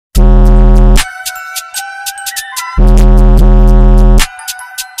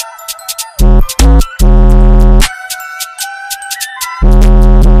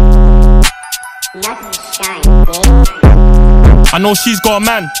I know she's got a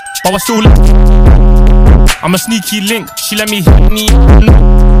man, but we're still I'm a sneaky link, she let me hit me.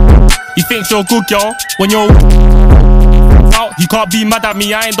 He thinks you're a good girl when you're out. He can't be mad at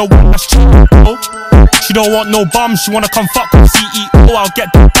me, I ain't the one that's She don't want no bum, she wanna come fuck with CEO. I'll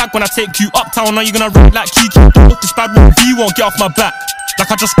get the bag when I take you uptown. Are you gonna rap like Kiki? This bad one V won't get off my back.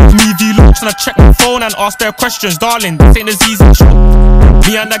 Like I just got me V-looks and I check my phone and ask their questions. Darling, this ain't as easy.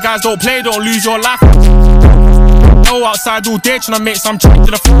 Me and the guys don't play, don't lose your life. Go outside all day tryna make some change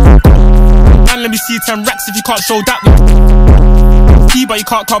to the man, let me see 10 racks if you can't show that way. But you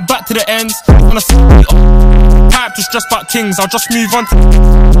can't come back to the ends. Wanna see type to stress about things, I'll just move on to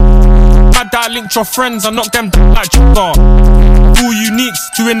bad that I linked your friends and knock them down like Jugger. All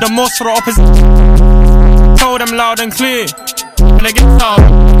uniques, doing the most for the opposite. Tell them loud and clear. Gonna get tough.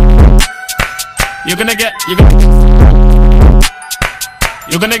 You're gonna get tough.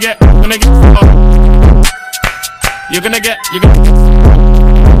 You're gonna get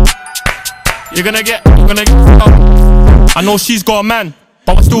tough. I know she's got a man,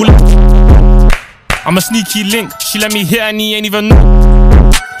 but we're still I'm a sneaky link, she let me hit and he ain't even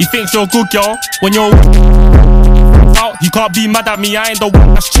know. He thinks you're a good girl when you're out. He can't be mad at me, I ain't the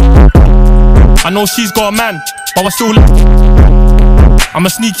one that's I know she's got a man, but we're still I'm a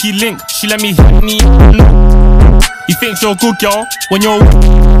sneaky link, she let me hit and he ain't know. He thinks you're a good girl when you're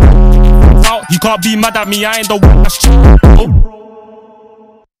out. He can't be mad at me, I ain't the one that's